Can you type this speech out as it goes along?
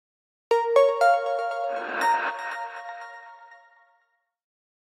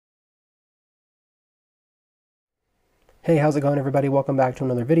Hey, how's it going, everybody? Welcome back to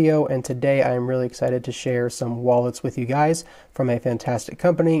another video, and today I am really excited to share some wallets with you guys from a fantastic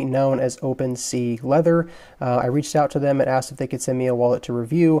company known as OpenSea Leather. I reached out to them and asked if they could send me a wallet to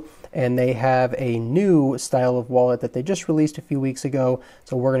review, and they have a new style of wallet that they just released a few weeks ago,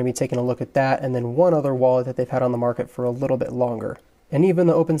 so we're going to be taking a look at that, and then one other wallet that they've had on the market for a little bit longer. And even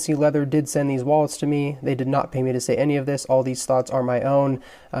though OpenSea Leather did send these wallets to me, they did not pay me to say any of this. All these thoughts are my own,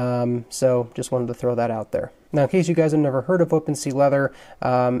 so just wanted to throw that out there. Now, in case you guys have never heard of OpenSea Leather,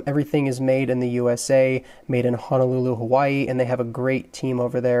 everything is made in the USA, made in Honolulu, Hawaii, and they have a great team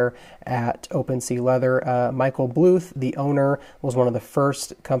over there at OpenSea Leather. Michael Bluth, the owner, was one of the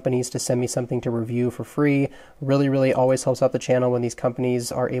first companies to send me something to review for free. Really always helps out the channel when these companies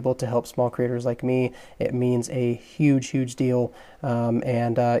are able to help small creators like me. It means a huge deal,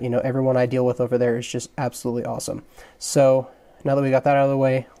 everyone I deal with over there is just absolutely awesome. So now that we got that out of the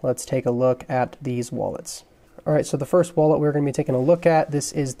way, let's take a look at these wallets. All right, so the first wallet we're going to be taking a look at,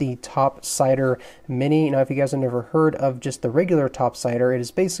 this is the Topsider Mini. Now, if you guys have never heard of just the regular Topsider, it is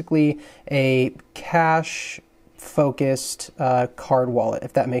basically a cash-focused card wallet,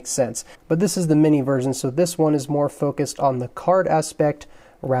 if that makes sense. But this is the mini version, so this one is more focused on the card aspect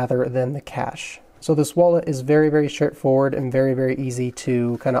rather than the cash. So this wallet is very straightforward and very easy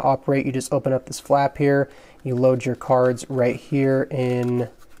to kind of operate. You just open up this flap here, you load your cards right here in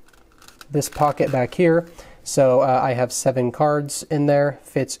this pocket back here. So I have 7 cards in there,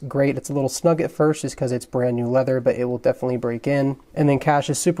 fits great. It's a little snug at first just because it's brand new leather, but it will definitely break in. And then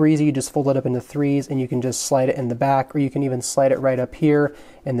cash is super easy. You just fold it up into 3s and you can just slide it in the back, or you can even slide it right up here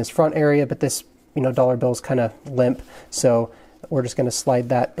in this front area, but this dollar bill is kind of limp. So we're just gonna slide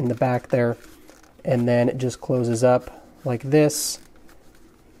that in the back there, and then it just closes up like this.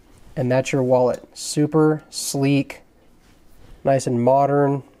 And that's your wallet. Super sleek, nice and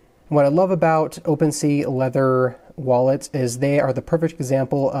modern. What I love about OpenSea Leather wallets is they are the perfect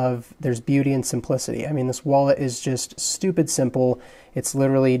example of there's beauty and simplicity. I mean, this wallet is just stupid simple. It's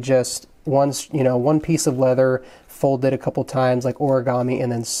literally just one piece of leather folded a couple times like origami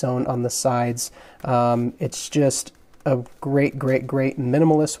and then sewn on the sides. It's just a great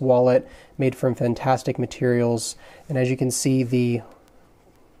minimalist wallet made from fantastic materials. And as you can see, the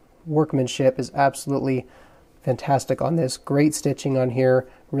workmanship is absolutely fantastic on this. Great stitching on here,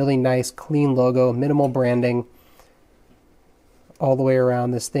 really nice clean logo, minimal branding all the way around.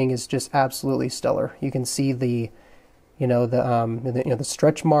 This thing is just absolutely stellar. You can see the the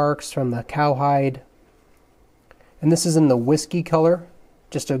stretch marks from the cowhide, and this is in the whiskey color.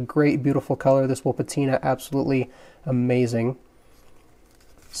 Just a great beautiful color. This will patina absolutely amazing.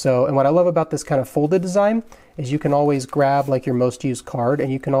 So, and what I love about this kind of folded design is you can always grab like your most used card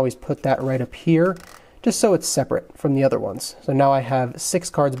and you can always put that right up here, just so it's separate from the other ones. So now I have 6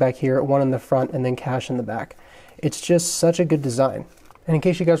 cards back here, 1 in the front and then cash in the back. It's just such a good design. And in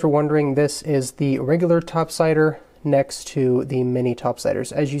case you guys were wondering, this is the regular Topsider next to the mini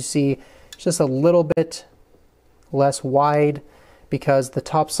Topsiders. As you see, it's just a little bit less wide because the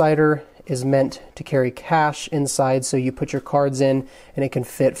Topsider is meant to carry cash inside, so you put your cards in and it can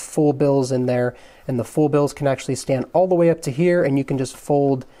fit full bills in there, and the full bills can actually stand all the way up to here, and you can just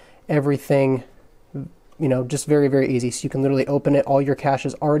fold everything just very easy. So you can literally open it, all your cash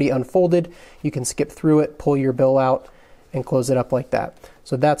is already unfolded, you can skip through it, pull your bill out, and close it up like that.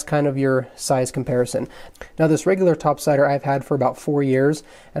 So that's kind of your size comparison. Now this regular Topsider I've had for about 4 years,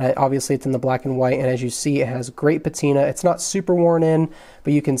 and obviously it's in the black and white, and as you see it has great patina. It's not super worn in,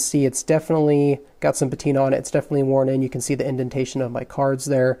 but you can see it's definitely got some patina on it. It's definitely worn in. You can see the indentation of my cards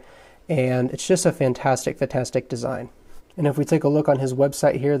there, and it's just a fantastic design. And if we take a look on his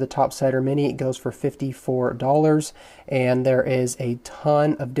website here, the Topsider Mini, it goes for $54, and there is a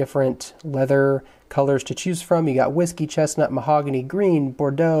ton of different leather colors to choose from. You got whiskey, chestnut, mahogany, green,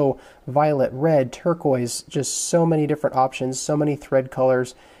 Bordeaux, violet, red, turquoise, just so many different options, so many thread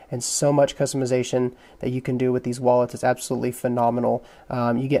colors, and so much customization that you can do with these wallets. It's absolutely phenomenal.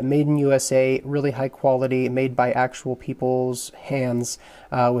 You get made in USA, really high quality, made by actual people's hands,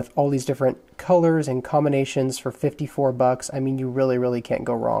 with all these different colors and combinations for 54 bucks. I mean, you really can't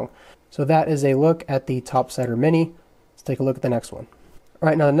go wrong. So that is a look at the Topsider Mini. Let's take a look at the next one. All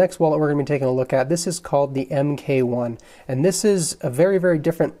right, now the next wallet we're going to be taking a look at, this is called the MK-1, and this is a very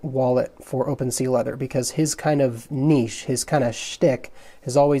different wallet for OpenSea Leather because his kind of niche, his kind of shtick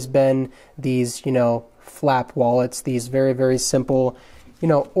has always been these, flap wallets, these very simple,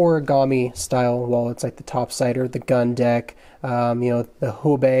 origami style wallets like the Topsider, the Gun Deck, the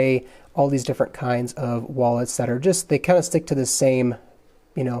Hubei, all these different kinds of wallets that are just, they kind of stick to the same,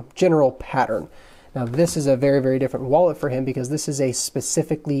 general pattern. Now this is a very different wallet for him because this is a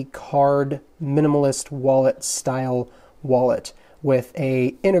specifically card minimalist wallet style wallet with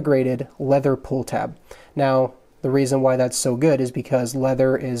a integrated leather pull tab. Now, the reason why that's so good is because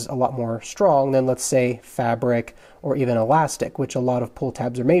leather is a lot more strong than, let's say, fabric or even elastic, which a lot of pull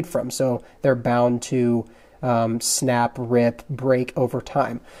tabs are made from. So they're bound to snap, rip, break over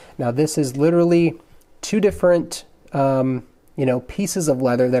time. Now, this is literally two different pieces of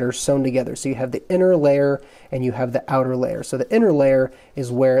leather that are sewn together. So you have the inner layer and you have the outer layer. So the inner layer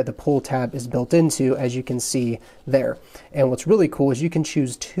is where the pull tab is built into, as you can see there. And what's really cool is you can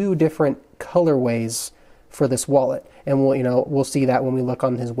choose two different colorways for this wallet, and we'll see that when we look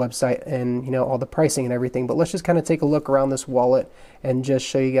on his website and all the pricing and everything. But let's just kind of take a look around this wallet and just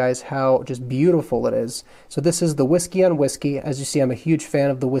show you guys how just beautiful it is. So this is the whiskey on whiskey. As you see, I'm a huge fan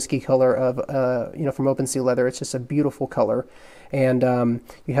of the whiskey color of from OpenSea leather. It's just a beautiful color, and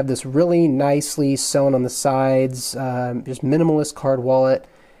you have this really nicely sewn on the sides, just minimalist card wallet.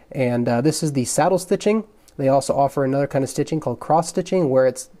 And this is the saddle stitching. They also offer another kind of stitching called cross stitching, where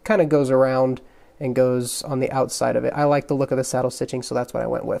it's kind of goes around and goes on the outside of it. I like the look of the saddle stitching, so that's what I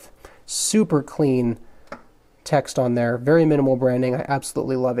went with. Super clean text on there, very minimal branding. I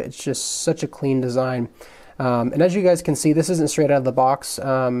absolutely love it. It's just such a clean design. And as you guys can see, this isn't straight out of the box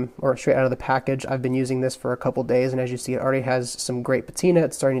or straight out of the package. I've been using this for a couple days, and as you see, it already has some great patina.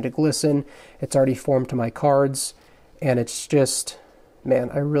 It's starting to glisten. It's already formed to my cards, and it's just, man,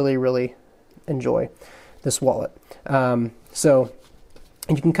 I really, really enjoy this wallet. So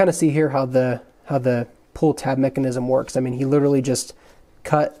and you can kind of see here how the pull tab mechanism works. I mean, he literally just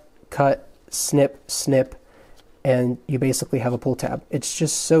cut, snip, snip, and you basically have a pull tab. It's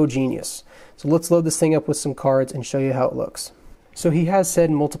just so genius. So let's load this thing up with some cards and show you how it looks. So he has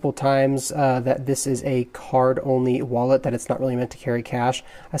said multiple times that this is a card-only wallet, that it's not really meant to carry cash.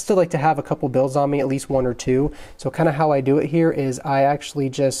 I still like to have a couple bills on me, at least one or two. So kind of how I do it here is I actually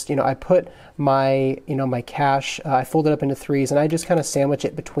just, I put my, my cash, I fold it up into threes, and I just kind of sandwich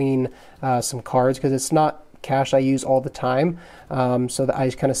it between some cards, because it's not cash I use all the time. So that I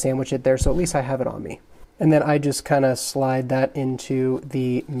just kind of sandwich it there, so at least I have it on me. And then I just kind of slide that into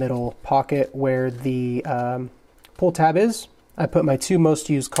the middle pocket where the pull tab is. I put my two most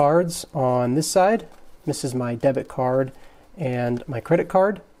used cards on this side. This is my debit card and my credit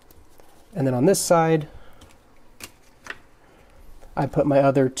card. And then on this side, I put my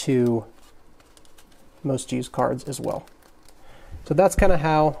other two most used cards as well. So that's kind of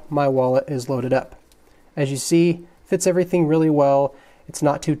how my wallet is loaded up. As you see, fits everything really well. It's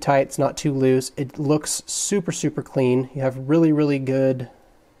not too tight, it's not too loose. It looks super, super clean. You have really, really good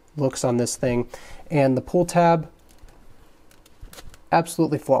looks on this thing. And the pull tab,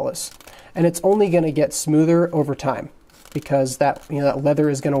 absolutely flawless. And it's only going to get smoother over time, because that that leather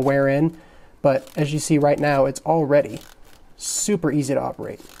is going to wear in. But as you see right now, it's already super easy to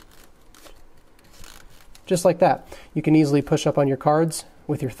operate. Just like that. You can easily push up on your cards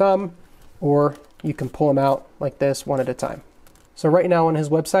with your thumb, or you can pull them out like this one at a time. So right now on his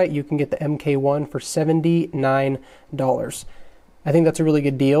website, you can get the MK-1 for $79. I think that's a really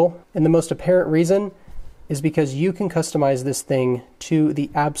good deal. And the most apparent reason is because you can customize this thing to the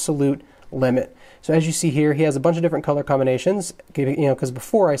absolute limit. So as you see here, he has a bunch of different color combinations, because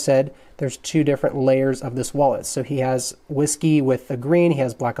before I said there's two different layers of this wallet. So he has whiskey with the green, he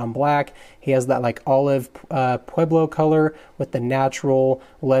has black on black, he has that like olive Pueblo color with the natural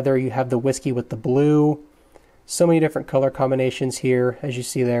leather, you have the whiskey with the blue. So many different color combinations here, as you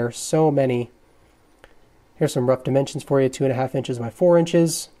see there, so many. Here's some rough dimensions for you, 2.5 inches by 4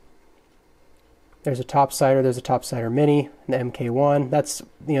 inches. There's a topsider, there's a topsider mini, and the MK-1. That's,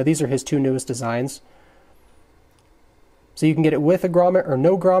 these are his two newest designs. So you can get it with a grommet or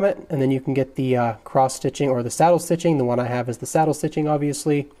no grommet, and then you can get the cross stitching or the saddle stitching. The one I have is the saddle stitching,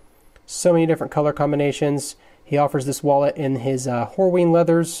 obviously. So many different color combinations. He offers this wallet in his Horween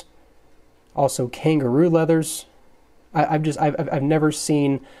leathers, also kangaroo leathers. I've never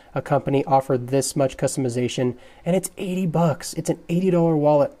seen a company offer this much customization, and it's $80. It's an $80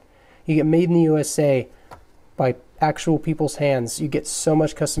 wallet. You get made in the USA by actual people's hands. You get so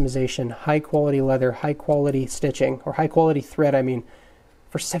much customization, high quality leather, high quality stitching, or high quality thread,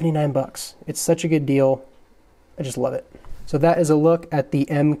 for $79. It's such a good deal. I just love it. So that is a look at the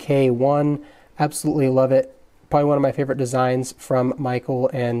MK-1. Absolutely love it. Probably one of my favorite designs from Michael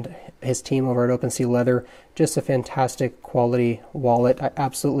and his team over at OpenSea Leather. Just a fantastic quality wallet. I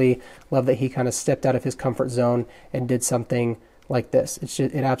absolutely love that he kind of stepped out of his comfort zone and did something like this.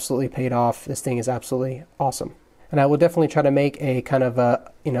 It absolutely paid off. This thing is absolutely awesome. And I will definitely try to make a kind of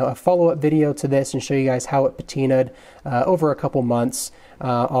a, a follow-up video to this and show you guys how it patinaed over a couple months.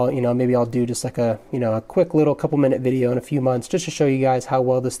 Maybe I'll do just like a, a quick little couple-minute video in a few months just to show you guys how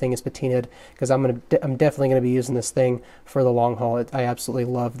well this thing is patinaed, because I'm definitely going to be using this thing for the long haul. I absolutely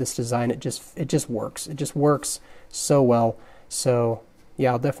love this design. It just works. It just works so well. So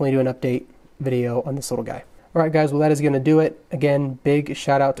yeah, I'll definitely do an update video on this little guy. Alright guys, well that is going to do it. Again, big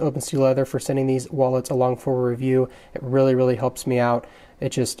shout out to OpenSea Leather for sending these wallets along for a review. It really helps me out.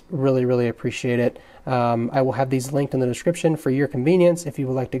 It just really appreciate it. I will have these linked in the description for your convenience if you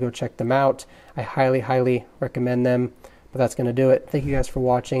would like to go check them out. I highly recommend them. But that's going to do it. Thank you guys for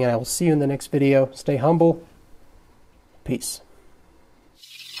watching, and I will see you in the next video. Stay humble. Peace.